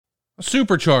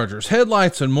Superchargers,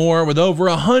 headlights, and more. With over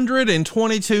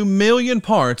 122 million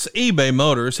parts, eBay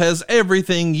Motors has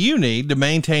everything you need to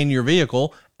maintain your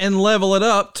vehicle and level it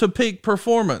up to peak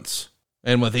performance.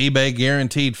 And with eBay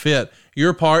Guaranteed Fit,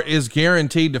 your part is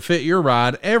guaranteed to fit your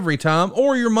ride every time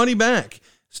or your money back.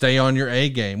 Stay on your A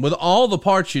game with all the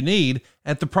parts you need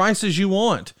at the prices you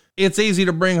want. It's easy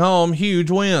to bring home huge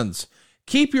wins.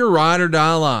 Keep your ride or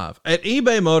die alive at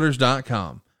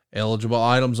ebaymotors.com. Eligible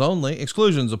items only.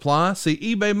 Exclusions apply. See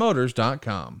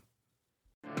ebaymotors.com.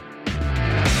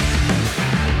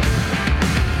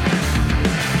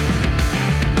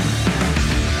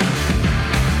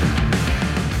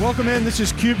 Welcome in. This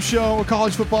is Cube Show, a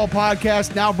college football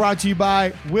podcast, now brought to you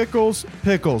by Wickles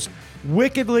Pickles.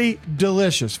 Wickedly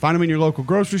delicious. Find them in your local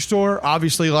grocery store.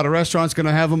 Obviously, a lot of restaurants going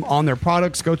to have them on their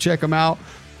products. Go check them out.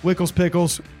 Wickles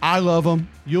Pickles. I love them.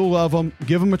 You'll love them.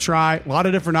 Give them a try. A lot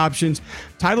of different options.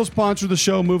 Title sponsor of the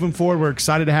show moving forward. We're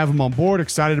excited to have them on board.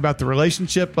 Excited about the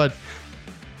relationship. But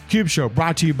Cube Show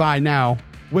brought to you by now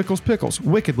Wickles Pickles.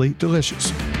 Wickedly delicious.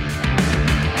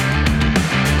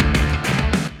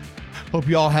 Hope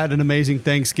you all had an amazing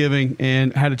Thanksgiving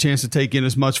and had a chance to take in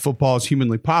as much football as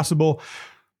humanly possible.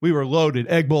 We were loaded.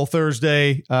 Egg Bowl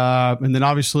Thursday, and then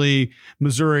obviously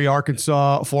Missouri,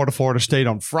 Arkansas, Florida State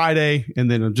on Friday,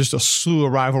 and then just a slew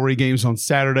of rivalry games on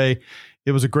Saturday.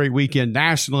 It was a great weekend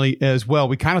nationally as well.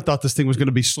 We kind of thought this thing was going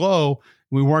to be slow.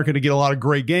 We weren't going to get a lot of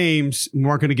great games. We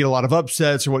weren't going to get a lot of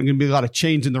upsets. There wasn't going to be a lot of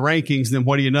change in the rankings. And then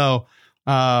what do you know?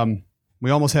 We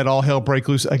almost had all hell break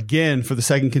loose again for the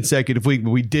second consecutive week, but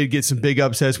we did get some big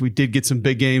upsets. We did get some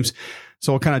big games.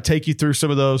 So I'll kind of take you through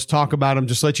some of those, talk about them,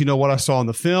 just let you know what I saw in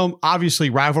the film. Obviously,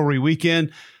 rivalry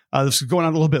weekend. This is going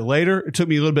on a little bit later. It took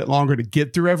me a little bit longer to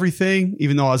get through everything,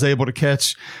 even though I was able to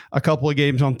catch a couple of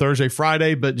games on Thursday,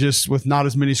 Friday, but just with not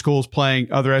as many schools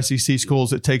playing other SEC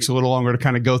schools, it takes a little longer to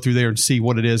kind of go through there and see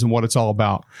what it is and what it's all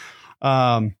about.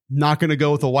 Not going to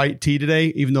go with a white tee today,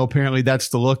 even though apparently that's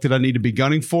the look that I need to be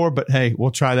gunning for. But hey, we'll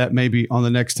try that maybe on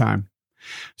the next time.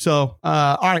 So,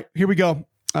 all right, here we go.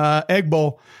 Egg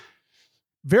Bowl.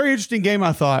 Very interesting game,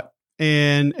 I thought.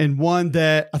 And one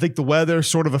that I think the weather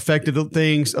sort of affected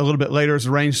things a little bit later as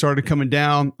the rain started coming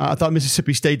down. I thought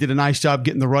Mississippi State did a nice job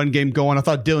getting the run game going. I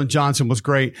thought Dylan Johnson was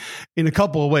great in a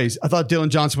couple of ways. I thought Dylan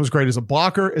Johnson was great as a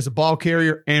blocker, as a ball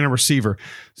carrier, and a receiver.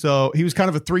 So he was kind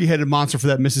of a three-headed monster for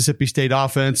that Mississippi State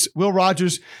offense. Will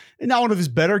Rogers, not one of his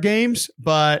better games,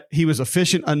 but he was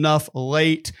efficient enough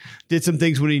late, did some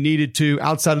things when he needed to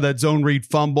outside of that zone read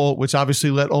fumble, which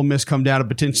obviously let Ole Miss come down and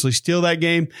potentially steal that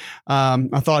game.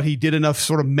 I thought he did enough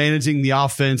sort of managing the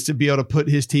offense to be able to put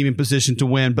his team in position to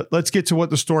win. But let's get to what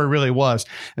the story really was.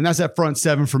 And that's that front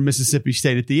seven from Mississippi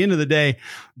State. At the end of the day,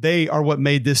 they are what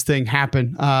made this thing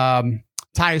happen.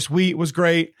 Tyus Wheat was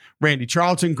great. Randy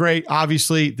Charlton, great.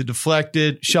 Obviously, the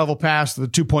deflected shovel pass, the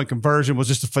 2-point conversion was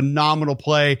just a phenomenal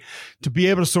play. To be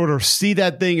able to sort of see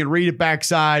that thing and read it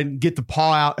backside, get the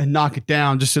paw out and knock it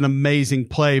down, just an amazing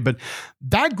play. But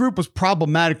that group was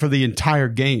problematic for the entire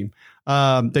game.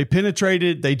 They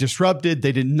penetrated, they disrupted,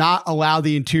 they did not allow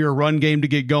the interior run game to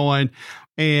get going.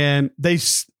 And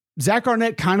Zach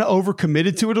Arnett kind of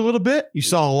overcommitted to it a little bit. You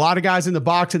saw a lot of guys in the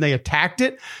box and they attacked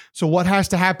it. So what has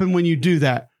to happen when you do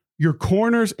that? Your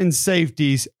corners and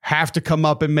safeties have to come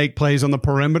up and make plays on the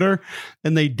perimeter.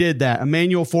 And they did that.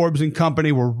 Emmanuel Forbes and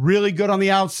company were really good on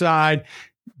the outside.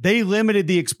 They limited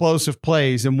the explosive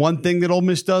plays. And one thing that Ole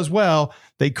Miss does well,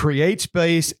 they create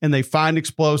space and they find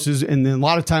explosives. And then a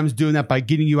lot of times doing that by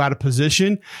getting you out of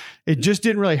position. It just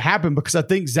didn't really happen because I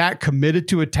think Zach committed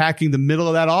to attacking the middle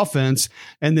of that offense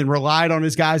and then relied on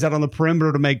his guys out on the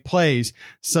perimeter to make plays.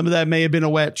 Some of that may have been a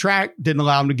wet track, didn't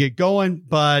allow him to get going,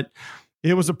 but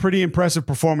it was a pretty impressive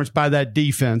performance by that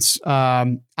defense.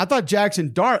 I thought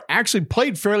Jackson Dart actually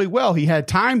played fairly well. He had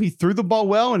time. He threw the ball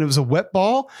well, and it was a wet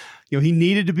ball. You know, he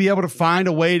needed to be able to find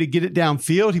a way to get it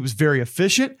downfield. He was very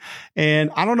efficient.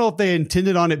 And I don't know if they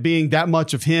intended on it being that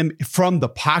much of him from the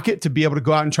pocket to be able to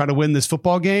go out and try to win this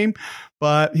football game,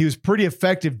 but he was pretty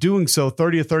effective doing so,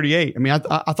 30 of 38. I mean,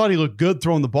 I thought he looked good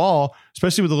throwing the ball,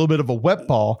 especially with a little bit of a wet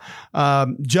ball.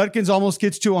 Judkins almost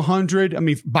gets to 100. I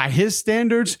mean, by his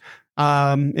standards,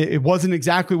 it wasn't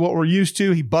exactly what we're used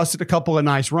to. He busted a couple of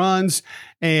nice runs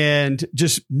and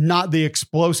just not the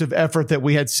explosive effort that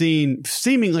we had seen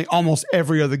seemingly almost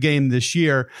every other game this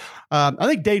year. I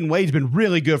think Dayton Wade's been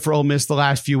really good for Ole Miss the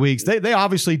last few weeks. They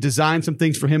obviously designed some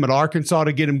things for him at Arkansas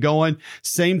to get him going.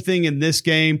 Same thing in this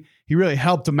game. He really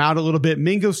helped him out a little bit.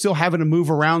 Mingo's still having to move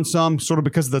around some sort of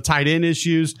because of the tight end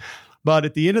issues. But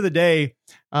at the end of the day,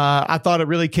 I thought it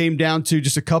really came down to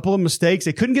just a couple of mistakes.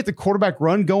 They couldn't get the quarterback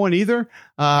run going either.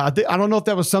 I don't know if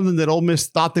that was something that Ole Miss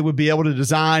thought they would be able to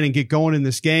design and get going in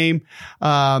this game.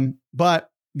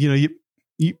 But you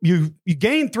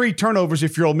gain 3 turnovers.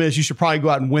 If you're Ole Miss, you should probably go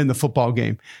out and win the football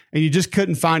game, and you just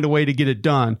couldn't find a way to get it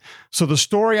done. So the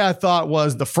story, I thought,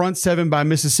 was the front 7 by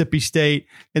Mississippi State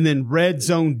and then red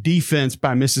zone defense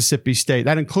by Mississippi State.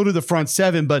 That included the front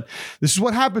 7, but this is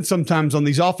what happens sometimes on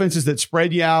these offenses that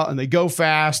spread you out and they go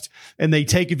fast and they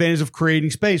take advantage of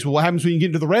creating space. Well, what happens when you get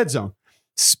into the red zone?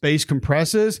 Space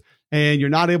compresses, and you're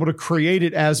not able to create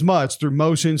it as much through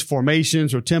motions,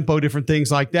 formations, or tempo, different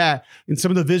things like that. And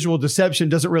some of the visual deception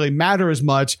doesn't really matter as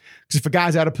much because if a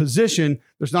guy's out of position,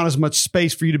 there's not as much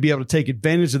space for you to be able to take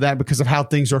advantage of that because of how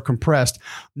things are compressed.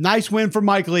 Nice win for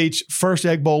Mike Leach. First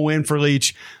Egg Bowl win for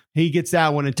Leach. He gets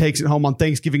that one and takes it home on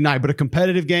Thanksgiving night. But a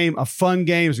competitive game, a fun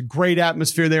game. It was a great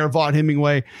atmosphere there at Vaught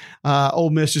Hemingway. Ole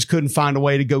Miss just couldn't find a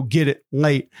way to go get it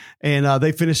late. And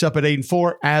they finish up at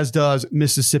 8-4, as does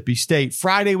Mississippi State.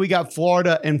 Friday, we got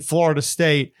Florida and Florida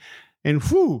State. And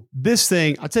this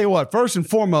thing, I'll tell you what, first and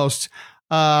foremost,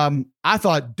 I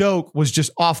thought Doak was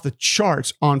just off the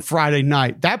charts on Friday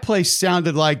night. That place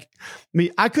sounded like,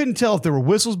 I couldn't tell if there were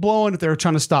whistles blowing, if they were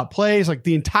trying to stop plays. Like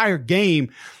the entire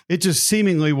game, it just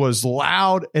seemingly was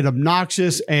loud and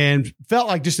obnoxious and felt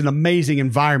like just an amazing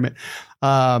environment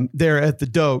there at the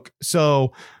Doak.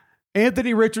 So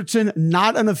Anthony Richardson,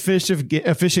 not an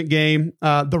efficient game.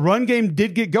 The run game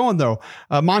did get going, though.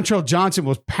 Montrell Johnson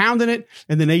was pounding it,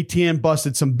 and then ATN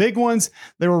busted some big ones.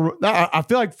 I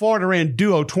feel like Florida ran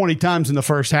duo 20 times in the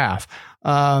first half.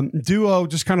 Duo,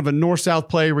 just kind of a north-south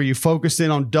play where you focus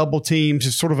in on double teams.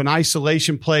 It's sort of an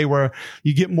isolation play where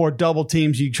you get more double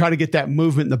teams. You try to get that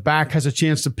movement, and the back has a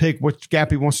chance to pick which gap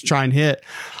he wants to try and hit.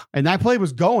 And that play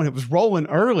was going. It was rolling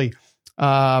early.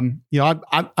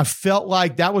 I felt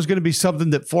like that was going to be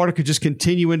something that Florida could just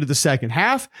continue into the second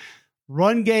half.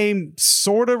 Run game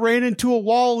sort of ran into a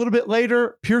wall a little bit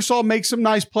later. Pearsall makes some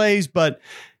nice plays, but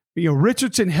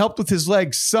Richardson helped with his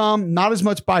legs some, not as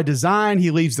much by design.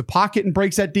 He leaves the pocket and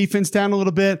breaks that defense down a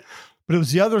little bit, but it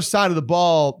was the other side of the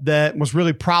ball that was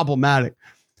really problematic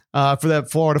for that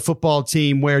Florida football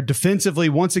team, where defensively,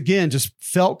 once again, just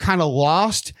felt kind of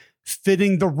lost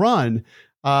fitting the run.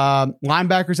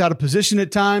 Linebackers out of position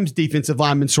at times, defensive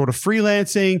linemen sort of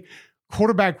freelancing.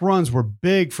 Quarterback runs were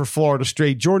big for Florida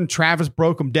State. Jordan Travis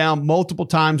broke them down multiple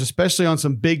times, especially on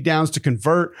some big downs to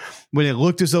convert when it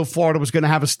looked as though Florida was going to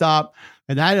have a stop.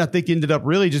 And that, I think, ended up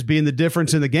really just being the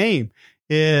difference in the game,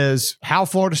 is how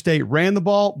Florida State ran the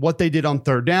ball, what they did on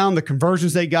third down, the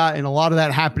conversions they got, and a lot of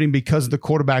that happening because of the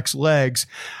quarterback's legs.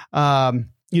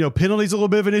 Penalties a little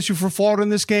bit of an issue for Florida in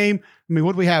this game.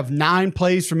 What do we have? 9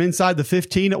 plays from inside the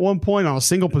 15 at one point on a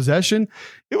single possession.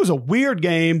 It was a weird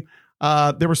game.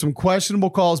 There were some questionable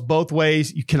calls both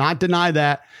ways. You cannot deny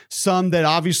that. Some that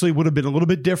obviously would have been a little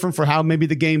bit different for how maybe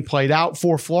the game played out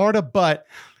for Florida. But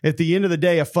at the end of the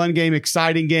day, a fun game,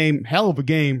 exciting game, hell of a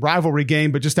game, rivalry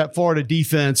game, but just that Florida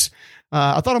defense.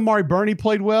 I thought Amari Burney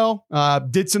played well,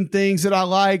 did some things that I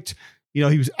liked. He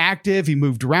was active. He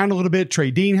moved around a little bit.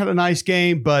 Trey Dean had a nice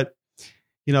game, but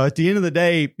at the end of the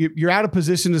day, you're out of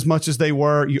position as much as they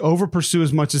were. You over pursue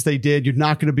as much as they did. You're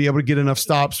not going to be able to get enough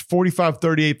stops.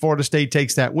 45-38, Florida State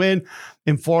takes that win,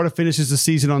 and Florida finishes the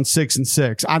season on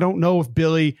 6-6. I don't know if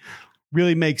Billy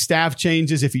really makes staff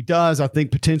changes. If he does, I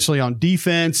think potentially on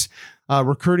defense.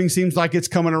 Recruiting seems like it's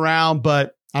coming around,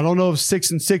 but I don't know if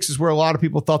 6-6 is where a lot of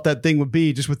people thought that thing would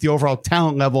be, just with the overall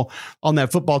talent level on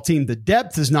that football team. The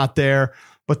depth is not there,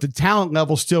 but the talent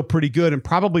level is still pretty good, and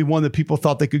probably one that people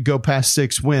thought they could go past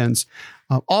 6 wins.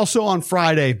 Also on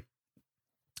Friday,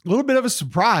 a little bit of a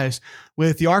surprise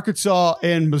with the Arkansas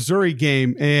and Missouri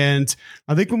game. And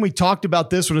I think when we talked about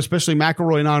this one, especially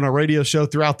McElroy and I on our radio show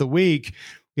throughout the week,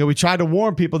 we tried to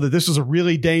warn people that this was a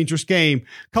really dangerous game.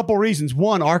 Couple reasons.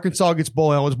 One, Arkansas gets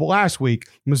bowl eligible last week.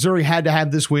 Missouri had to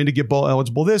have this win to get bowl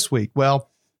eligible this week.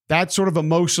 Well, that sort of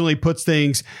emotionally puts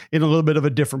things in a little bit of a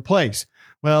different place.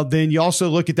 Well, then you also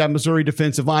look at that Missouri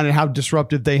defensive line and how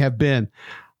disruptive they have been.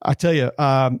 I tell you,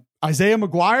 Isaiah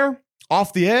McGuire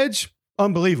off the edge,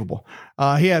 unbelievable.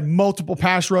 He had multiple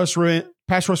pass rush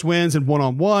wins and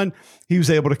one-on-one. He was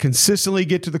able to consistently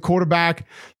get to the quarterback,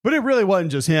 but it really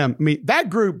wasn't just him. That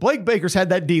group, Blake Baker's had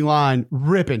that D-line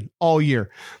ripping all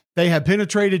year. They have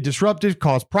penetrated, disrupted,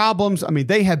 caused problems.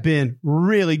 They have been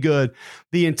really good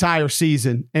the entire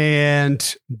season,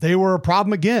 and they were a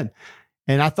problem again.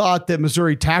 And I thought that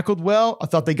Missouri tackled well. I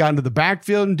thought they got into the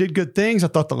backfield and did good things. I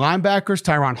thought the linebackers,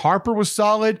 Tyron Harper was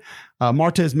solid.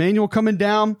 Martez Manuel coming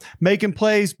down, making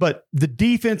plays, but the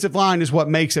defensive line is what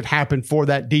makes it happen for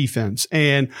that defense.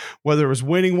 And whether it was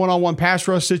winning one-on-one pass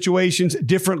rush situations,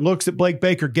 different looks that Blake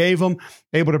Baker gave them,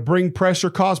 able to bring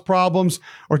pressure, cause problems,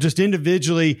 or just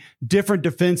individually different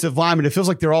defensive linemen, it feels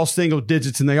like they're all single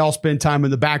digits and they all spend time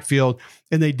in the backfield,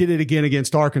 and they did it again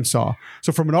against Arkansas.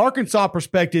 So from an Arkansas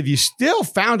perspective, you still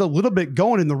found a little bit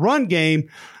going in the run game,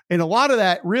 and a lot of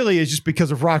that really is just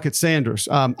because of Rocket Sanders.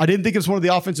 I didn't think it was one of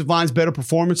the offensive line's better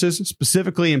performances,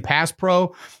 specifically in pass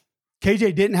pro.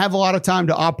 KJ didn't have a lot of time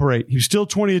to operate. He was still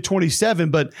 20 to 27,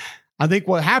 but I think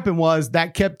what happened was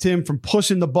that kept him from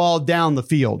pushing the ball down the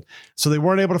field. So they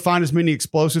weren't able to find as many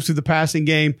explosives through the passing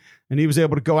game, and he was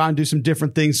able to go out and do some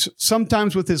different things,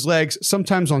 sometimes with his legs,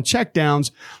 sometimes on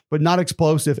checkdowns, but not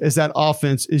explosive as that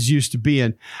offense is used to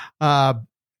being.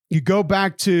 You go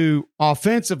back to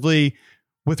offensively,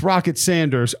 with Rocket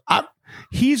Sanders,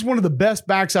 he's one of the best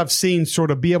backs I've seen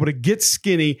sort of be able to get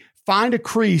skinny, find a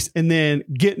crease, and then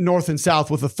get north and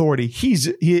south with authority. He's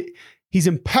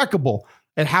impeccable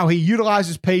at how he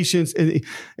utilizes patience. And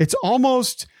it's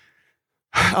almost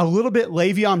a little bit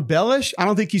Le'Veon Bell-ish. I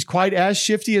don't think he's quite as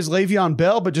shifty as Le'Veon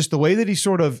Bell, but just the way that he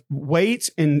sort of waits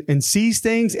and sees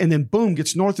things and then boom,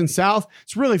 gets north and south.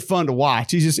 It's really fun to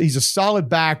watch. He's a solid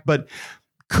back, but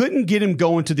couldn't get him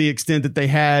going to the extent that they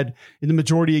had in the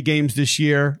majority of games this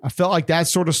year. I felt like that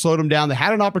sort of slowed them down. They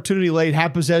had an opportunity late,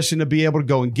 had possession to be able to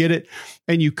go and get it,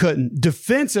 and you couldn't.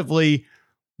 Defensively,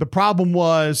 the problem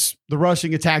was the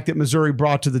rushing attack that Missouri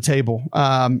brought to the table.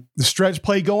 The stretch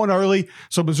play going early,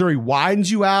 so Missouri widens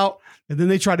you out, and then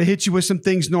they try to hit you with some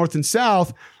things north and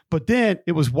south. But then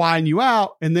it was widen you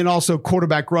out, and then also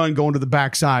quarterback run going to the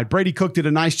backside. Brady Cook did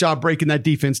a nice job breaking that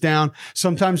defense down,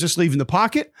 sometimes just leaving the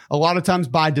pocket, a lot of times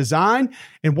by design.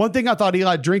 And one thing I thought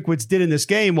Eli Drinkwitz did in this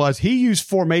game was he used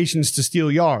formations to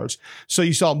steal yards. So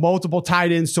you saw multiple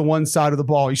tight ends to one side of the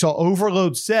ball. You saw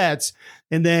overload sets,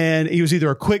 and then he was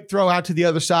either a quick throw out to the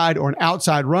other side or an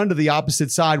outside run to the opposite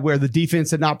side where the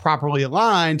defense had not properly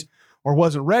aligned or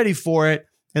wasn't ready for it.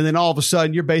 And then all of a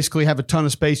sudden, you basically have a ton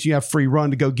of space. You have free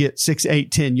run to go get 6,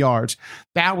 8, 10 yards.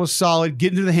 That was solid.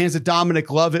 Get into the hands of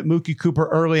Dominic Lovett, Mookie Cooper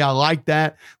early. I like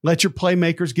that. Let your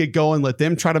playmakers get going. Let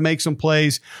them try to make some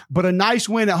plays. But a nice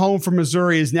win at home for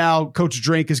Missouri is now Coach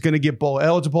Drink is going to get bowl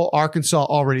eligible. Arkansas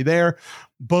already there.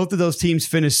 Both of those teams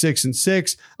finished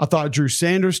 6-6. I thought Drew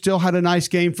Sanders still had a nice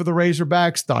game for the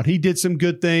Razorbacks. Thought he did some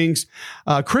good things.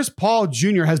 Chris Paul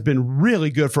Jr. has been really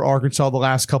good for Arkansas the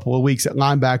last couple of weeks at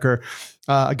linebacker.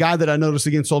 A guy that I noticed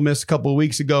against Ole Miss a couple of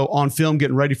weeks ago on film,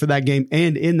 getting ready for that game,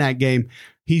 and in that game,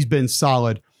 he's been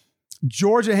solid.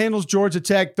 Georgia handles Georgia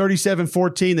Tech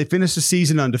 37-14. They finished the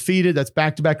season undefeated. That's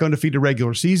back-to-back undefeated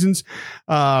regular seasons.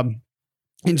 And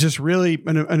just really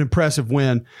an impressive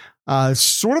win.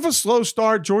 Sort of a slow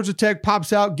start. Georgia Tech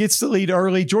pops out, gets the lead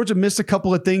early. Georgia missed a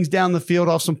couple of things down the field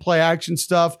off some play action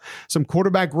stuff, some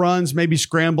quarterback runs, maybe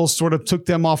scrambles, sort of took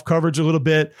them off coverage a little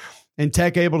bit, and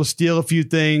Tech able to steal a few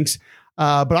things.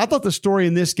 But I thought the story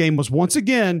in this game was once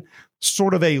again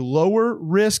sort of a lower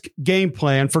risk game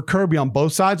plan for Kirby on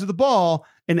both sides of the ball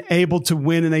and able to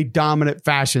win in a dominant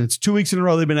fashion. It's 2 weeks in a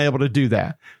row they've been able to do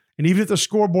that. And even if the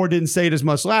scoreboard didn't say it as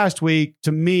much last week,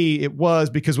 to me, it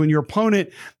was because when your opponent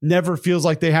never feels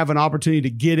like they have an opportunity to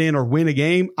get in or win a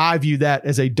game, I view that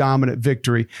as a dominant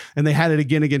victory. And they had it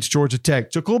again against Georgia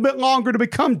Tech. Took a little bit longer to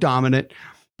become dominant,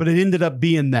 but it ended up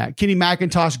being that. Kenny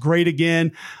McIntosh, great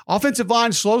again. Offensive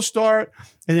line, slow start.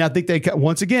 And I think they,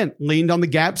 once again, leaned on the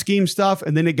gap scheme stuff,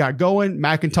 and then it got going.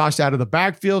 McIntosh out of the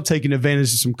backfield, taking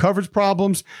advantage of some coverage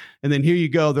problems. And then here you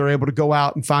go. They're able to go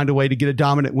out and find a way to get a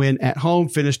dominant win at home,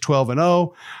 finish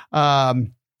 12-0.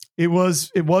 It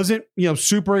wasn't,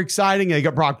 super exciting. They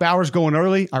got Brock Bowers going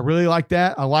early. I really like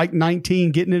that. I like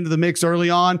 19 getting into the mix early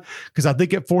on because I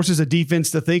think it forces a defense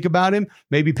to think about him,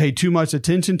 maybe pay too much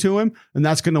attention to him, and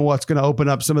that's what's going to open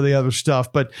up some of the other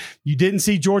stuff. But you didn't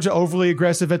see Georgia overly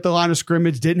aggressive at the line of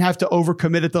scrimmage, didn't have to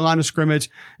overcommit at the line of scrimmage,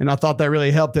 and I thought that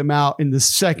really helped them out in the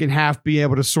second half, be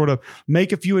able to sort of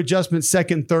make a few adjustments,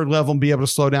 second, third level, and be able to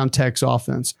slow down Tech's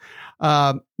offense.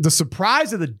 The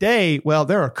surprise of the day, well,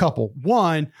 there are a couple.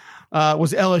 One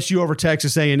was LSU over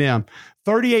Texas A&M.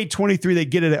 38-23, they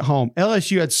get it at home.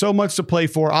 LSU had so much to play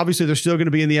for. Obviously, they're still going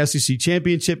to be in the SEC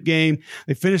championship game.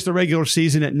 They finished the regular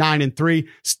season at 9-3.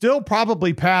 Still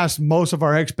probably past most of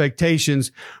our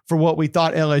expectations for what we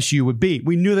thought LSU would be.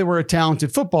 We knew they were a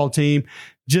talented football team,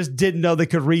 just didn't know they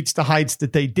could reach the heights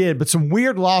that they did. But some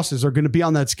weird losses are going to be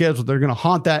on that schedule. They're going to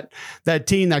haunt that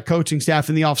team, that coaching staff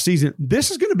in the offseason.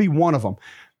 This is going to be one of them.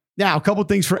 Now, a couple of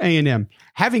things for A&M.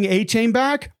 Having A-Chain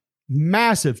back,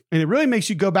 massive. And it really makes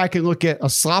you go back and look at a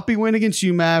sloppy win against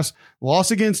UMass,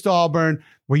 loss against Auburn,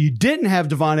 where you didn't have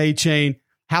Devon Achane.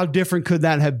 How different could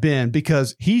that have been?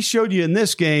 Because he showed you in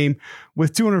this game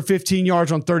with 215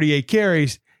 yards on 38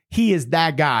 carries. He is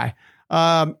that guy.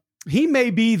 He may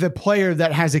be the player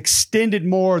that has extended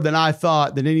more than I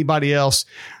thought than anybody else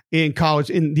in college,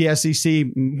 in the SEC.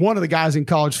 One of the guys in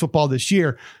college football this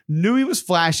year. Knew he was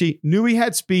flashy, knew he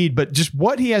had speed, but just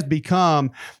what he has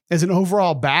become as an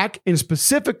overall back, and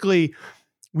specifically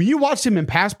when you watched him in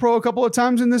pass pro a couple of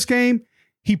times in this game,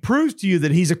 he proves to you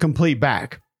that he's a complete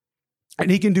back. And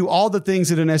he can do all the things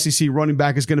that an SEC running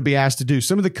back is going to be asked to do.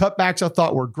 Some of the cutbacks I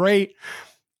thought were great.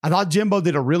 I thought Jimbo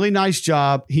did a really nice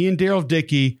job. He and Daryl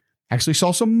Dickey actually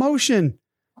saw some motion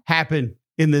happen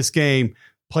in this game.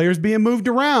 Players being moved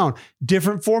around,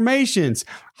 different formations,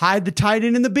 hide the tight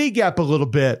end in the B gap a little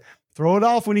bit, throw it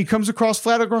off when he comes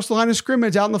flat across the line of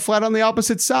scrimmage out in the flat on the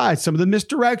opposite side. Some of the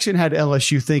misdirection had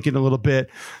LSU thinking a little bit.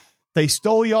 They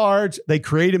stole yards, they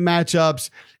created matchups,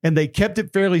 and they kept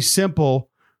it fairly simple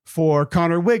for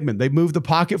Connor Wigman. They moved the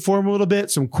pocket for him a little bit,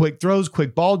 some quick throws,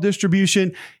 quick ball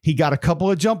distribution. He got a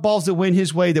couple of jump balls that went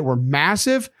his way that were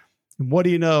massive. And what do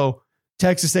you know?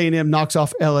 Texas A&M knocks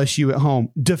off LSU at home.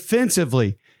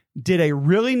 Defensively, did a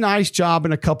really nice job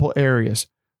in a couple areas.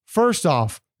 First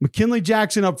off, McKinley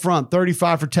Jackson up front,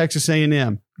 35 for Texas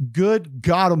A&M. Good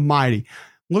God Almighty.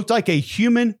 Looked like a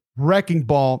human wrecking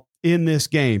ball in this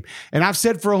game. And I've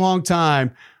said for a long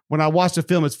time, when I watched the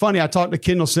film, it's funny, I talked to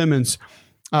Kendall Simmons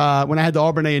when I had the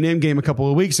Auburn A&M game a couple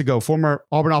of weeks ago, former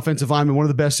Auburn offensive lineman, one of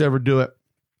the best to ever do it.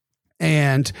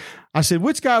 And I said,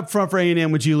 which guy up front for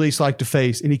A&M would you least like to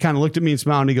face? And he kind of looked at me and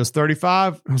smiled and he goes,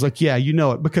 35. I was like, yeah, you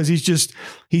know it, because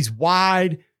he's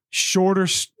wide, shorter,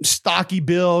 stocky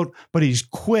build, but he's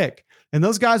quick. And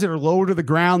those guys that are lower to the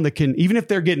ground that can, even if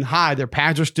they're getting high, their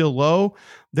pads are still low,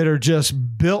 that are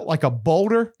just built like a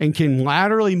boulder and can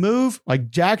laterally move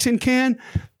like Jackson can.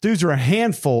 Dudes are a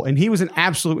handful, and he was an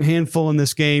absolute handful in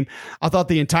this game. I thought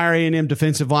the entire A&M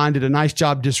defensive line did a nice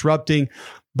job disrupting.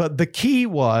 But the key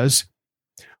was,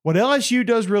 what LSU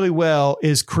does really well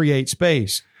is create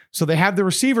space. So they have the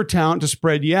receiver talent to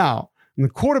spread you out. And the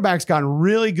quarterback's gotten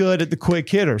really good at the quick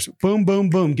hitters. Boom, boom,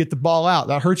 boom, get the ball out.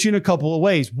 That hurts you in a couple of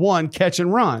ways. One, catch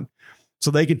and run.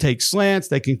 So they can take slants,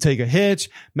 they can take a hitch,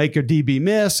 make a DB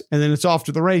miss, and then it's off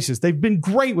to the races. They've been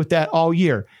great with that all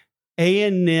year.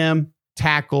 A&M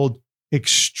tackled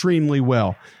extremely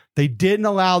well. They didn't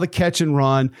allow the catch and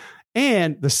run.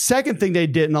 And the second thing they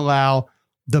didn't allow,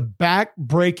 the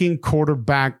back-breaking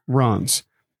quarterback runs.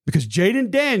 Because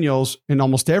Jaden Daniels, in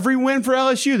almost every win for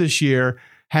LSU this year,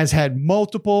 has had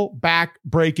multiple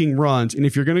back-breaking runs. And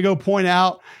if you're going to go point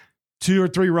out 2 or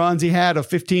 3 runs he had of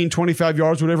 15, 25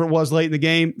 yards, whatever it was late in the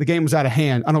game was out of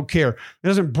hand. I don't care. It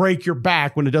doesn't break your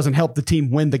back when it doesn't help the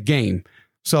team win the game.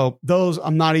 So those,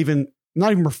 I'm not even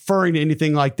referring to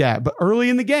anything like that. But early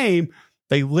in the game,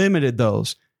 they limited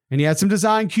those. And he had some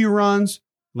design cue runs,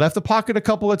 left the pocket a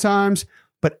couple of times,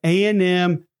 but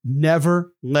A&M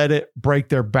never let it break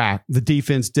their back. The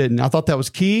defense didn't. I thought that was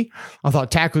key. I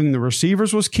thought tackling the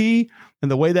receivers was key.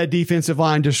 And the way that defensive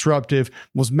line disruptive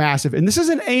was massive. And this is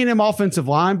an A&M offensive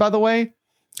line, by the way,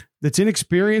 that's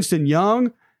inexperienced and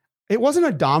young. It wasn't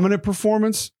a dominant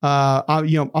performance. I'm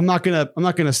not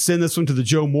gonna send this one to the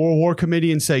Joe Moore War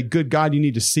Committee and say, good God, you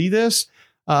need to see this.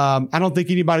 I don't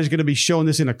think anybody's going to be showing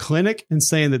this in a clinic and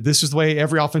saying that this is the way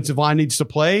every offensive line needs to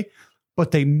play.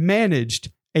 But they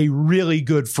managed a really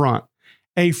good front.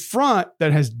 A front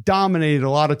that has dominated a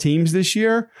lot of teams this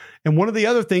year. And one of the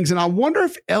other things, and I wonder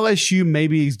if LSU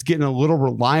maybe is getting a little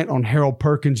reliant on Harold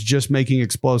Perkins just making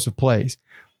explosive plays.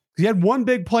 He had one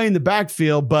big play in the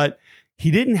backfield, but he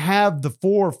didn't have the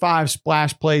 4 or 5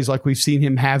 splash plays like we've seen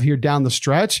him have here down the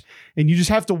stretch. And you just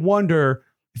have to wonder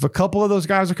if a couple of those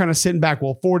guys are kind of sitting back,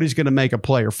 well, Forty's going to make a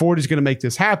play or Forty's going to make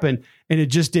this happen. And it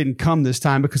just didn't come this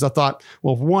time because I thought,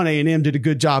 well, one, A&M did a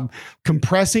good job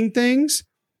compressing things.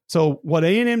 So what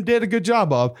A&M did a good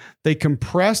job of, they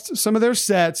compressed some of their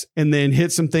sets and then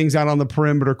hit some things out on the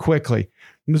perimeter quickly.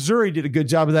 Missouri did a good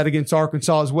job of that against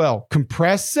Arkansas as well.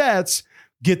 Compressed sets,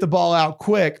 get the ball out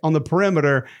quick on the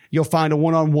perimeter. You'll find a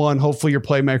one-on-one. Hopefully your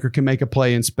playmaker can make a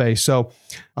play in space. So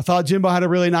I thought Jimbo had a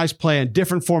really nice plan.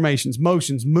 Different formations,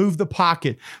 motions, moved the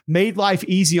pocket, made life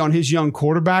easy on his young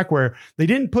quarterback where they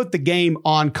didn't put the game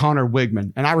on Connor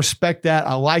Wigman. And I respect that.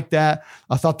 I like that.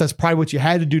 I thought that's probably what you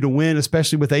had to do to win,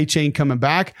 especially with A-Chain coming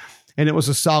back. And it was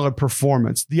a solid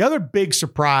performance. The other big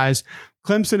surprise,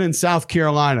 Clemson and South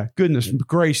Carolina. Goodness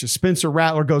gracious. Spencer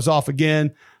Rattler goes off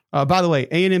again. By the way,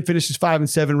 A&M finishes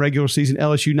 5-7 regular season,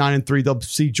 LSU 9-3. They'll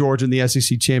see Georgia in the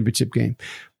SEC championship game.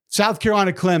 South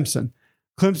Carolina, Clemson.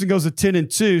 Clemson goes to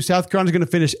 10-2. South Carolina's going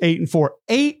to finish 8-4.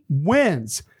 8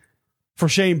 wins for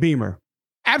Shane Beamer.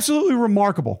 Absolutely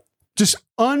remarkable. Just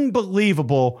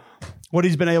unbelievable what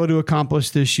he's been able to accomplish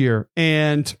this year.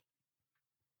 And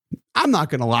I'm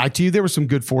not going to lie to you. There was some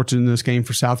good fortune in this game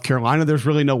for South Carolina. There's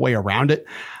really no way around it.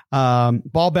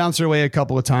 Ball bounced their way a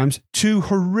couple of times. 2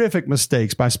 horrific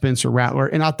mistakes by Spencer Rattler.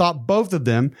 And I thought both of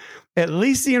them, at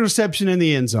least the interception in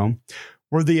the end zone,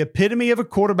 were the epitome of a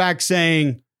quarterback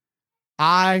saying,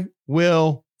 I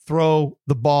will throw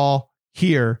the ball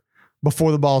here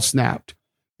before the ball snapped.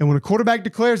 And when a quarterback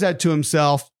declares that to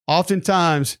himself,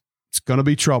 oftentimes it's going to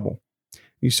be trouble.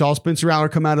 You saw Spencer Rattler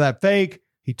come out of that fake.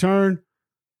 He turned,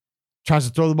 tries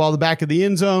to throw the ball to the back of the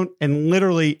end zone, and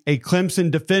literally a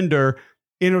Clemson defender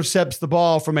intercepts the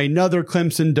ball from another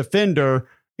Clemson defender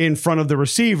in front of the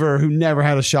receiver who never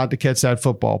had a shot to catch that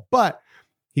football. But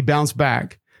he bounced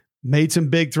back, made some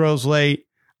big throws late.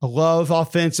 I love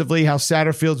offensively how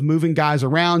Satterfield's moving guys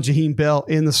around. Jaheim Bell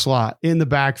in the slot, in the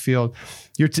backfield.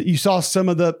 You saw some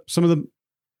of the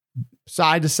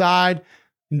side to side,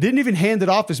 and didn't even hand it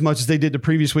off as much as they did the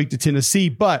previous week to Tennessee,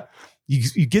 but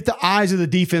you get the eyes of the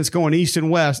defense going east and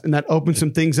west, and that opens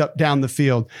some things up down the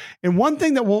field. And one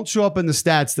thing that won't show up in the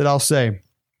stats that I'll say,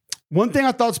 one thing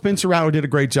I thought Spencer Rattler did a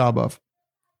great job of,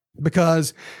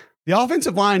 because the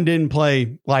offensive line didn't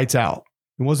play lights out.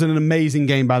 It wasn't an amazing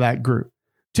game by that group.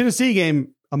 Tennessee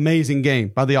game, amazing game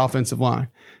by the offensive line.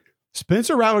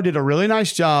 Spencer Rattler did a really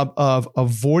nice job of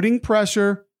avoiding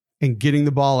pressure and getting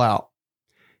the ball out.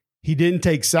 He didn't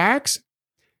take sacks,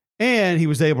 and he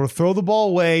was able to throw the ball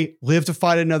away, live to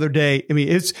fight another day. I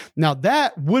mean, now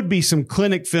that would be some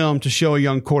clinic film to show a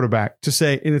young quarterback to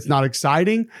say, and it's not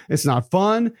exciting, it's not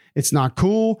fun, it's not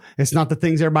cool, it's not the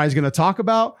things everybody's going to talk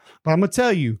about. But I'm going to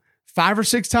tell you, 5 or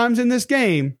 6 times in this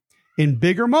game, in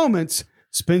bigger moments,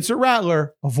 Spencer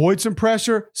Rattler avoids some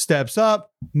pressure, steps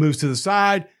up, moves to the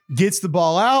side, gets the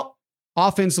ball out.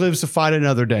 Offense lives to fight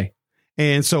another day.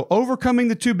 And so overcoming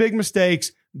the 2 big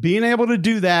mistakes, being able to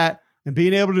do that, and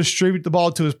being able to distribute the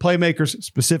ball to his playmakers,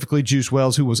 specifically Juice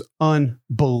Wells, who was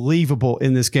unbelievable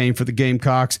in this game for the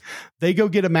Gamecocks, they go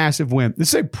get a massive win. This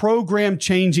is a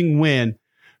program-changing win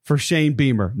for Shane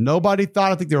Beamer. Nobody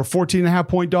thought, I think there were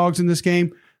 14.5-point dogs in this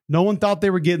game. No one thought they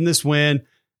were getting this win.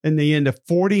 In the end, a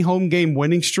 40 home game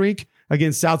winning streak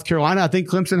against South Carolina. I think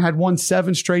Clemson had won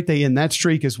 7 straight. They end that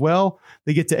streak as well.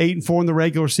 They get to 8-4 in the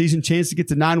regular season, chance to get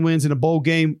to 9 wins in a bowl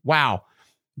game. Wow.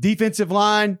 Defensive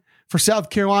line for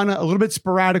South Carolina, a little bit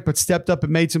sporadic, but stepped up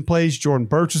and made some plays. Jordan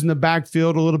Burch was in the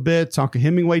backfield a little bit. Tonka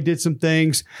Hemingway did some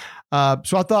things.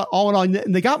 So I thought all in all,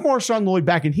 and they got Marshawn Lloyd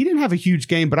back, and he didn't have a huge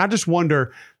game, but I just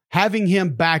wonder, having him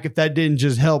back, if that didn't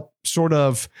just help sort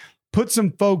of put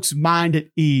some folks' mind at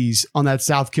ease on that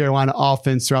South Carolina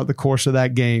offense throughout the course of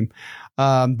that game.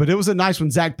 But it was a nice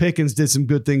one. Zach Pickens did some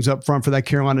good things up front for that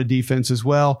Carolina defense as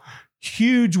well.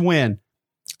 Huge win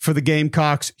for the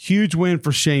Gamecocks. Huge win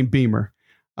for Shane Beamer.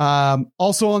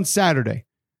 Also on Saturday,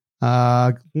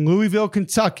 Louisville,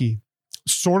 Kentucky,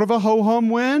 sort of a ho-hum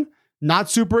win. Not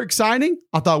super exciting.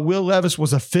 I thought Will Levis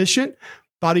was efficient.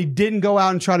 Thought he didn't go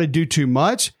out and try to do too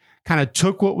much. Kind of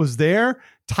took what was there.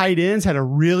 Tight ends had a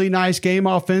really nice game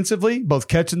offensively, both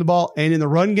catching the ball and in the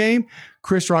run game.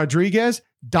 Chris Rodriguez,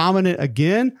 dominant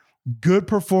again. Good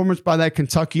performance by that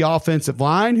Kentucky offensive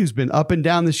line, who's been up and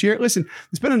down this year. Listen,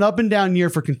 it's been an up and down year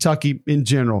for Kentucky in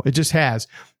general. It just has.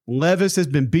 Levis has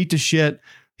been beat to shit.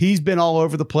 He's been all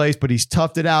over the place, but he's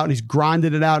toughed it out and he's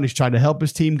grinded it out and he's tried to help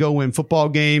his team go win football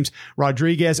games.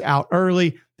 Rodriguez out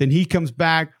early. Then he comes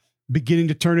back, beginning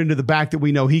to turn into the back that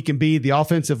we know he can be. The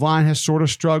offensive line has sort of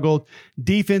struggled.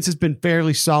 Defense has been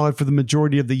fairly solid for the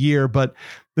majority of the year, but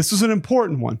this was an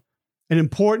important one, an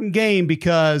important game,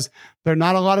 because there are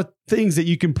not a lot of things that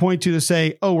you can point to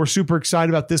say, oh, we're super excited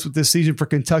about this with this season for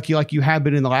Kentucky like you have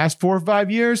been in the last 4 or 5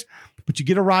 years, but you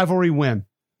get a rivalry win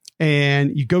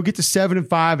and you go get to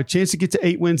 7-5, a chance to get to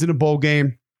 8 wins in a bowl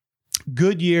game.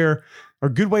 Good year, or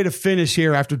good way to finish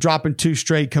here after dropping 2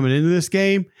 straight coming into this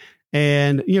game.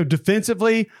 And,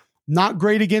 defensively, not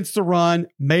great against the run,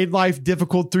 made life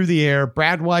difficult through the air.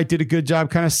 Brad White did a good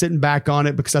job kind of sitting back on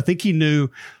it, because I think he knew,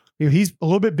 he's a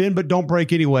little bit bend, but don't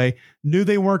break anyway. Knew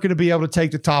they weren't going to be able to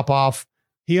take the top off.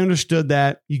 He understood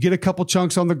that. You get a couple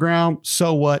chunks on the ground,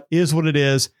 so what? Is what it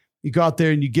is. You go out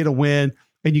there and you get a win,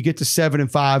 and you get to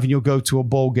 7-5, and you'll go to a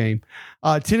bowl game.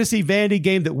 Tennessee Vandy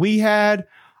game that we had.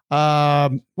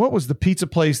 What was the pizza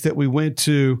place that we went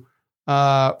to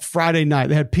Friday night?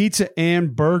 They had pizza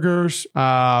and burgers.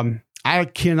 I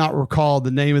cannot recall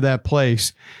the name of that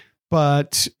place,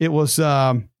 but it was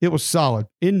solid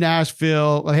in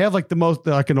Nashville. They have like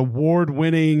an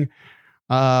award-winning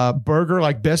burger,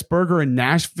 like best burger in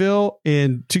Nashville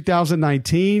in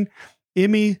 2019.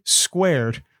 Emmy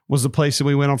Squared was the place that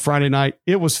we went on Friday night.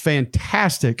 It was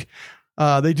fantastic.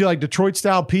 They do like Detroit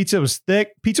style pizza. It was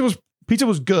thick. Pizza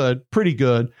was good, pretty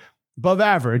good, above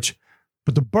average.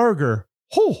 But the burger,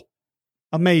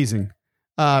 amazing.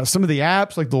 Some of the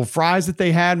apps, like the little fries that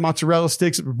they had, mozzarella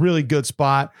sticks, really good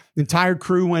spot. The entire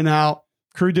crew went out.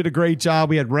 Crew did a great job.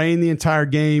 We had rain the entire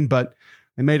game, but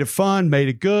they made it fun, made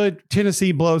it good.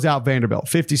 Tennessee blows out Vanderbilt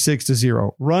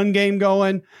 56-0. Run game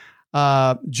going.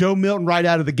 Joe Milton right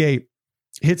out of the gate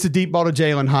hits a deep ball to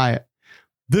Jalen Hyatt.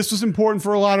 This was important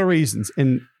for a lot of reasons.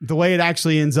 And the way it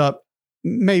actually ends up,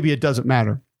 maybe it doesn't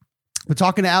matter. But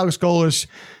talking to Alex Golish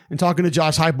and talking to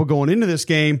Josh Heupel going into this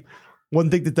game, one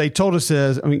thing that they told us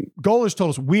is, Golish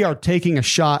told us we are taking a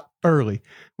shot early.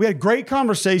 We had great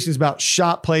conversations about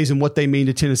shot plays and what they mean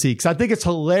to Tennessee. Because I think it's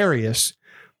hilarious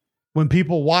when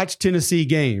people watch Tennessee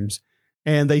games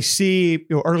and they see,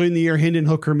 early in the year, Hendon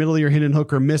Hooker, middle of the year, Hendon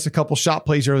Hooker miss a couple shot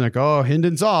plays early. Like, oh,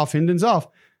 Hendon's off.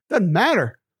 Doesn't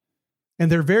matter.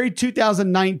 And they're very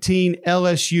 2019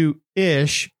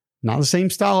 LSU-ish. Not the same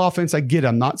style offense. I get it.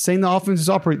 I'm not saying the offenses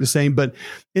operate the same, but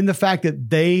in the fact that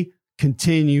they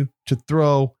continue to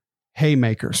throw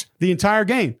haymakers the entire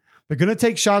game. They're going to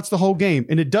take shots the whole game.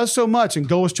 And it does so much. And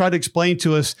Golis tried to explain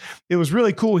to us, it was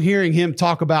really cool hearing him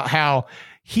talk about how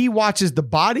he watches the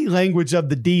body language of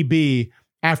the DB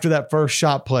after that first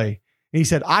shot play. And he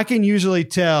said, I can usually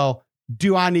tell,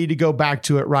 do I need to go back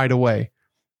to it right away?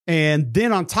 And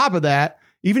then on top of that,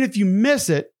 even if you miss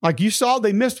it, like you saw,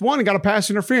 they missed one and got a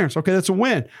pass interference. Okay, that's a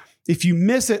win. If you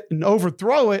miss it and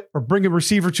overthrow it or bring a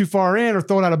receiver too far in or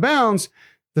throw it out of bounds,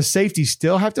 the safeties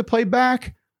still have to play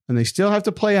back and they still have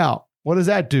to play out. What does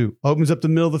that do? Opens up the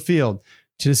middle of the field.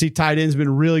 Tennessee tight end's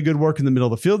been really good work in the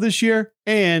middle of the field this year,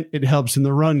 and it helps in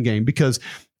the run game because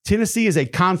Tennessee is a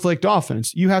conflict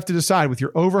offense. You have to decide with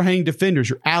your overhang defenders,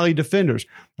 your alley defenders,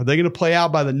 are they going to play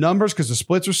out by the numbers because the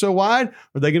splits are so wide? Or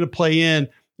are they going to play in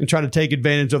and try to take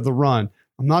advantage of the run?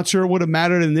 I'm not sure it would have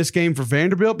mattered in this game for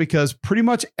Vanderbilt because pretty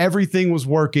much everything was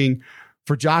working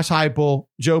for Josh Heupel,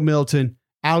 Joe Milton,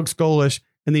 Alex Golish,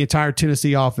 and the entire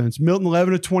Tennessee offense. Milton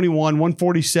 11 of 21,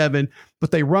 147,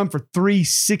 but they run for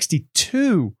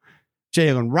 362.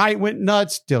 Jalen Wright went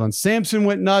nuts. Dylan Sampson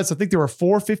went nuts. I think there were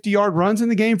 4 50-yard runs in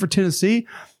the game for Tennessee.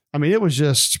 I mean, it was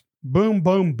just boom,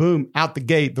 boom, boom out the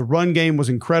gate. The run game was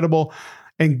incredible.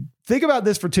 And think about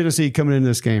this for Tennessee coming into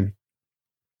this game.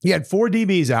 You had 4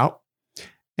 DBs out,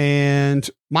 and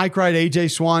Mike Wright,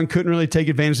 AJ Swan couldn't really take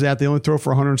advantage of that. They only throw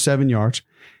for 107 yards.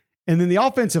 And then the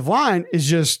offensive line is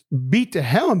just beat to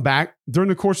hell and back during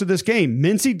the course of this game.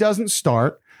 Mincy doesn't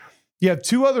start. You have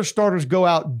 2 other starters go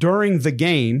out during the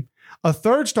game. A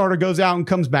third starter goes out and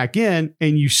comes back in,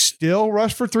 and you still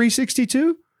rush for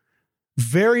 362?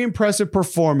 Very impressive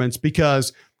performance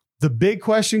because the big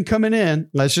question coming in,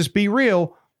 let's just be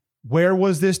real, where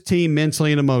was this team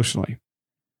mentally and emotionally?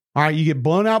 All right, you get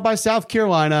blown out by South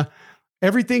Carolina.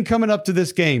 Everything coming up to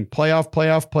this game, playoff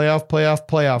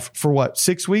for what,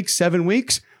 6 weeks, 7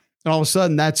 weeks? And all of a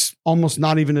sudden, that's almost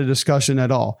not even a discussion at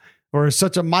all, or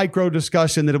such a micro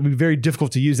discussion that it'll be very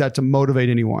difficult to use that to motivate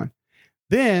anyone.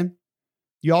 Then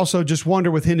you also just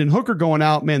wonder with Hendon Hooker going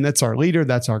out, man, that's our leader.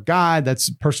 That's our guy. That's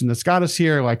the person that's got us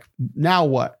here. Like, now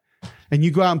what? And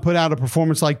you go out and put out a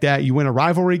performance like that. You win a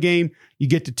rivalry game. You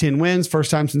get to 10 wins,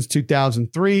 first time since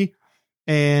 2003.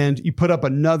 And you put up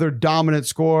another dominant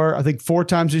score. I think 5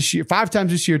 times this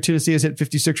year, Tennessee has hit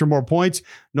 56 or more points.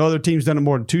 No other team's done it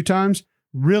more than 2 times.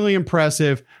 Really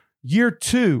impressive. Year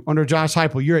 2 under Josh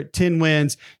Heupel, you're at 10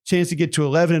 wins, chance to get to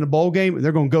 11 in a bowl game, and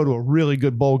they're going to go to a really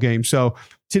good bowl game. So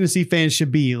Tennessee fans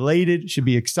should be elated, should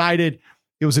be excited.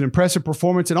 It was an impressive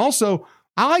performance. And also,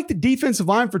 I like the defensive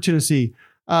line for Tennessee.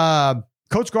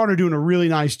 Coach Gardner doing a really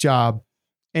nice job.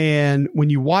 And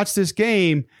when you watch this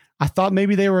game, I thought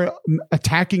maybe they were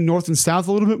attacking north and south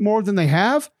a little bit more than they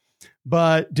have,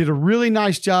 but did a really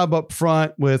nice job up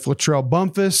front with Latrell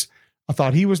Bumpus. I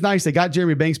thought he was nice. They got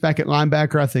Jeremy Banks back at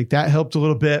linebacker. I think that helped a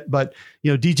little bit, but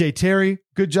DJ Terry,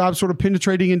 good job sort of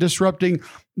penetrating and disrupting.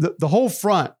 The whole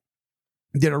front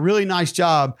did a really nice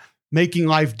job making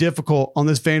life difficult on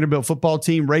this Vanderbilt football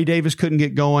team. Ray Davis couldn't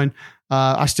get going.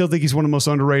 I still think he's one of the most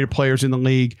underrated players in the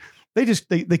league.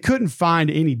 They couldn't find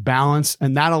any balance,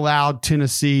 and that allowed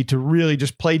Tennessee to really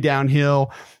just play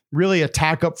downhill, really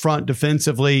attack up front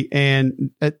defensively,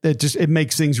 and it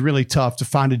makes things really tough to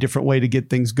find a different way to get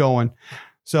things going.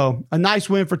 So a nice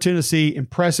win for Tennessee,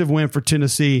 impressive win for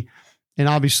Tennessee, and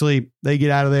obviously they get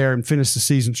out of there and finish the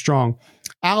season strong.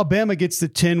 Alabama gets to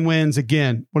 10 wins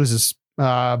again. What is this?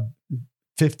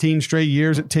 15 straight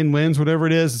years at 10 wins, whatever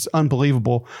it is. It's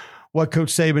unbelievable. what Coach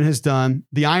Saban has done.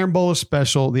 The Iron Bowl is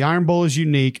special. The Iron Bowl is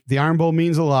unique. The Iron Bowl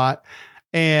means a lot.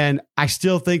 And I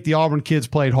still think the Auburn kids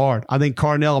played hard. I think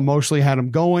Carnell emotionally had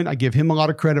them going. I give him a lot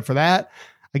of credit for that.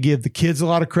 I give the kids a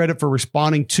lot of credit for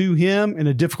responding to him in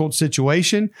a difficult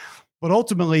situation. But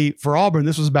ultimately, for Auburn,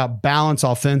 this was about balance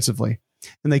offensively,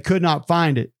 and they could not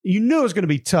find it. You knew it was going to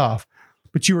be tough,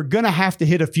 but you were going to have to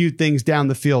hit a few things down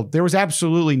the field. There was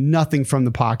absolutely nothing from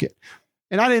the pocket.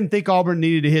 And I didn't think Auburn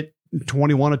needed to hit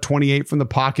 21 or 28 from the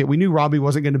pocket. We knew Robbie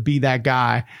wasn't going to be that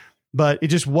guy, but it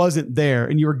just wasn't there.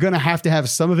 And you were going to have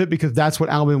some of it because that's what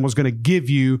Alabama was going to give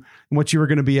you and what you were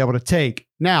going to be able to take.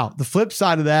 Now, the flip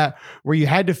side of that, where you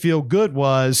had to feel good,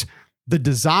 was the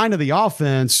design of the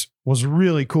offense was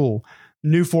really cool.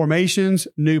 New formations,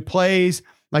 new plays.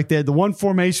 Like the one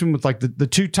formation with like the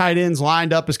two tight ends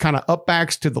lined up as kind of up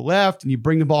backs to the left, and you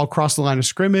bring the ball across the line of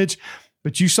scrimmage.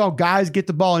 But you saw guys get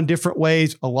the ball in different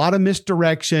ways, a lot of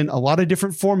misdirection, a lot of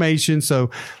different formations.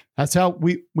 So that's how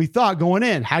we thought going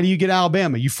in. How do you get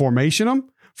Alabama? You formation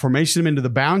them into the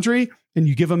boundary, and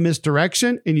you give them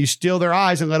misdirection, and you steal their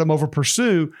eyes and let them over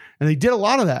pursue. And they did a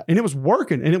lot of that, and it was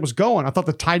working, and it was going. I thought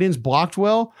the tight ends blocked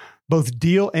well. Both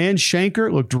Deal and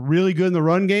Shanker looked really good in the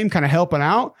run game, kind of helping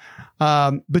out.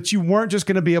 But you weren't just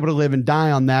going to be able to live and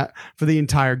die on that for the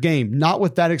entire game. Not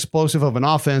with that explosive of an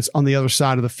offense on the other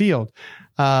side of the field.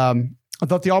 I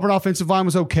thought the Auburn offensive line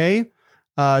was okay.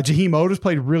 Jaheim Otis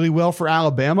played really well for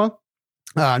Alabama.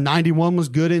 91 was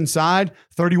good inside.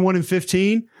 31 and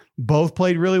 15 both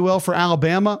played really well for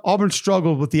Alabama. Auburn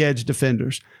struggled with the edge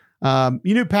defenders. You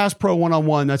knew pass pro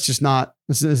one-on-one, this is not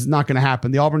going to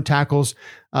happen. The Auburn tackles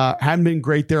haven't been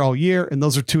great there all year, and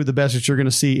those are two of the best that you're going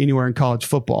to see anywhere in college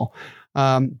football.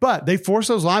 But they forced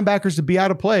those linebackers to be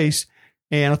out of place,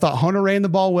 and I thought Hunter ran the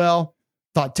ball well.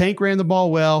 Thought Tank ran the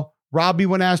ball well. Robbie,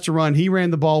 when asked to run, he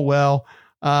ran the ball well.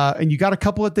 And you got a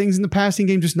couple of things in the passing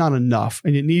game, just not enough,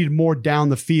 and it needed more down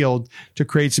the field to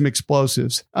create some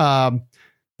explosives.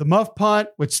 The muff punt,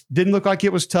 which didn't look like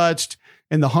it was touched,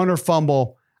 and the Hunter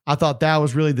fumble, I thought that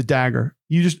was really the dagger.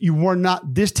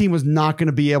 This team was not going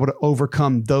to be able to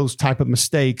overcome those type of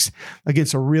mistakes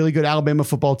against a really good Alabama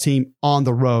football team on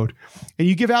the road. And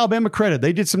you give Alabama credit.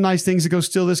 They did some nice things to go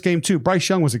steal this game too. Bryce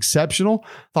Young was exceptional.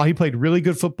 Thought he played really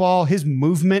good football. His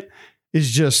movement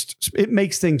is it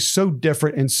makes things so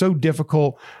different and so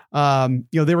difficult.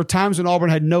 There were times when Auburn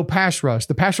had no pass rush.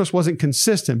 The pass rush wasn't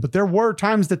consistent, but there were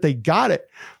times that they got it.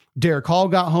 Derek Hall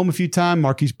got home a few times.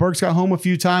 Marquise Burks got home a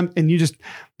few times, and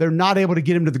they're not able to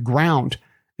get him to the ground,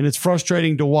 and it's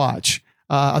frustrating to watch.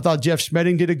 I thought Jeff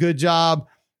Schmedding did a good job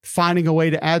finding a way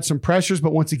to add some pressures,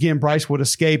 but once again, Bryce would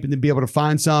escape and then be able to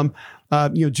find some.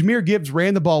 Jahmyr Gibbs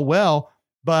ran the ball well,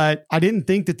 but I didn't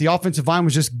think that the offensive line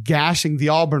was just gashing the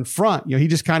Auburn front.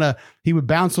 He would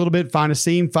bounce a little bit, find a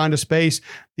seam, find a space.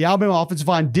 The Alabama offensive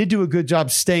line did do a good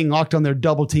job staying locked on their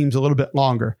double teams a little bit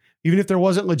longer. Even if there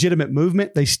wasn't legitimate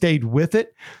movement, they stayed with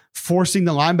it, forcing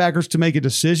the linebackers to make a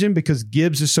decision because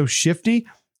Gibbs is so shifty,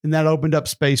 and that opened up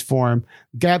space for him.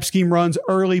 Gap scheme runs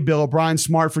early. Bill O'Brien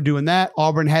smart for doing that.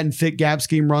 Auburn hadn't fit gap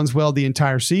scheme runs well the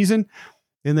entire season.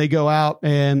 Then they go out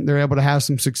and they're able to have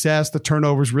some success. The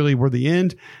turnovers really were the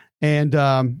end. And,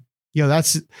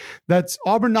 that's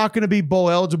Auburn not going to be bowl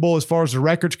eligible as far as the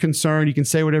record's concerned. You can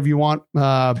say whatever you want,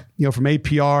 from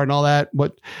APR and all that.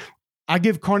 But I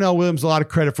give Carnell Williams a lot of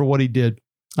credit for what he did,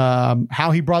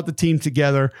 how he brought the team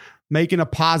together, making a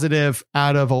positive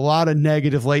out of a lot of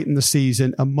negative late in the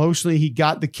season. Emotionally, he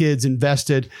got the kids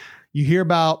invested. You hear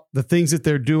about the things that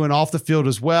they're doing off the field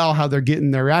as well, how they're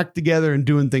getting their act together and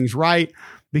doing things right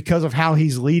because of how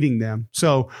he's leading them.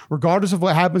 So regardless of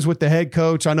what happens with the head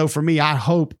coach, I know for me, I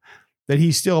hope that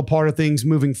he's still a part of things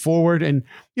moving forward. And,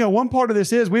 one part of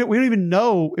this is we don't even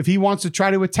know if he wants to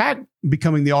try to attack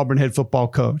becoming the Auburn head football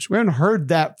coach. We haven't heard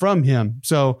that from him.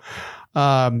 So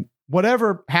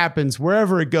whatever happens,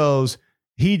 wherever it goes,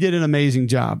 he did an amazing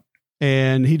job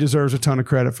and he deserves a ton of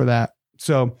credit for that.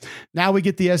 So now we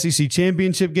get the SEC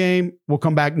championship game. We'll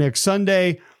come back next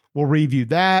Sunday. We'll review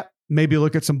that. Maybe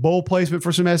look at some bowl placement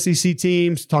for some SEC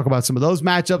teams, talk about some of those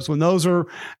matchups. When those are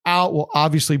out, we'll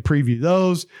obviously preview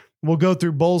those. We'll go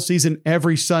through bowl season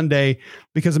every Sunday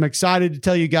because I'm excited to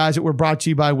tell you guys that we're brought to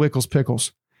you by Wickles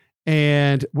Pickles.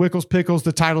 And Wickles Pickles,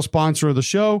 the title sponsor of the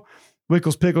show.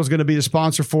 Wickles Pickles is going to be the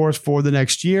sponsor for us for the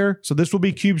next year. So this will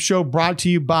be Cube Show brought to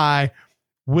you by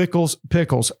Wickles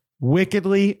Pickles.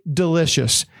 Wickedly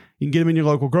delicious. You can get them in your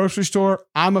local grocery store.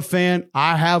 I'm a fan.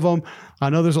 I have them.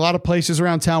 I know there's a lot of places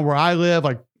around town where I live,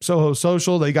 like Soho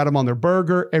Social. They got them on their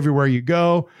burger everywhere you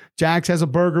go. Jack's has a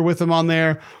burger with them on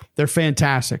there. They're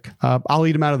fantastic. I'll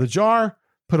eat them out of the jar,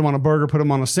 put them on a burger, put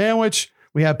them on a sandwich.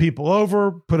 We have people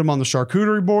over, put them on the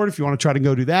charcuterie board if you want to try to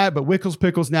go do that. But Wickles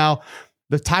Pickles now,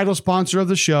 the title sponsor of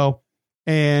the show.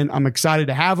 And I'm excited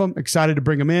to have them, excited to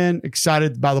bring them in,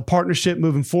 excited by the partnership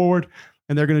moving forward.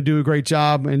 And they're going to do a great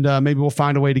job. And maybe we'll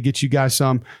find a way to get you guys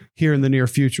some here in the near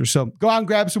future. So go out and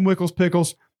grab some Wickles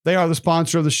Pickles. They are the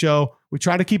sponsor of the show. We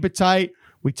try to keep it tight.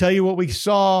 We tell you what we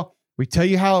saw. We tell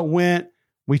you how it went.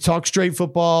 We talk straight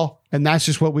football. And that's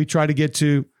just what we try to get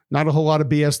to. Not a whole lot of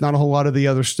BS, not a whole lot of the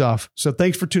other stuff. So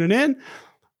thanks for tuning in.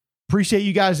 Appreciate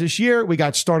you guys this year. We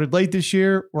got started late this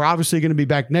year. We're obviously going to be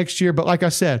back next year. But like I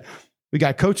said, we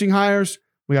got coaching hires.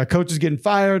 We got coaches getting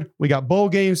fired. We got bowl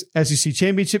games, SEC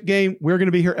championship game. We're going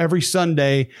to be here every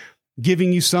Sunday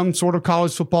giving you some sort of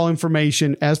college football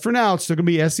information. As for now, it's still going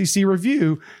to be SEC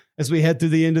review as we head through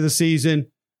the end of the season.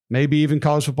 Maybe even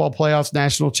college football playoffs,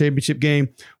 national championship game.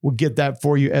 We'll get that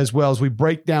for you as well as we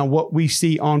break down what we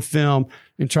see on film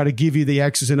and try to give you the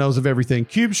X's and O's of everything.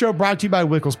 Cube Show brought to you by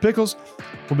Wickles Pickles.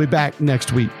 We'll be back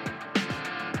next week.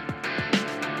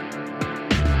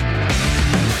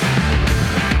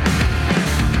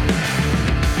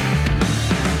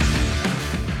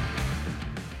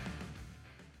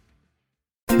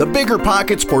 The Bigger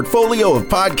Pockets portfolio of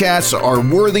podcasts are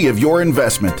worthy of your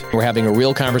investment. We're having a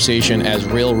real conversation as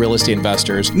real estate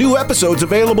investors. New episodes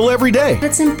available every day.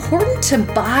 It's important to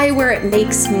buy where it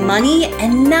makes money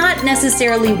and not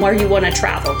necessarily where you want to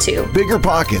travel to. Bigger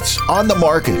Pockets, On the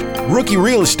Market, Rookie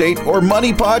Real Estate, or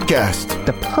Money Podcast.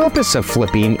 The purpose of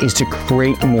flipping is to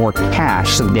create more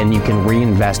cash so then you can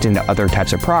reinvest into other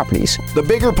types of properties. The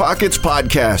Bigger Pockets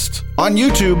Podcast on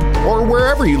YouTube or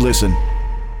wherever you listen.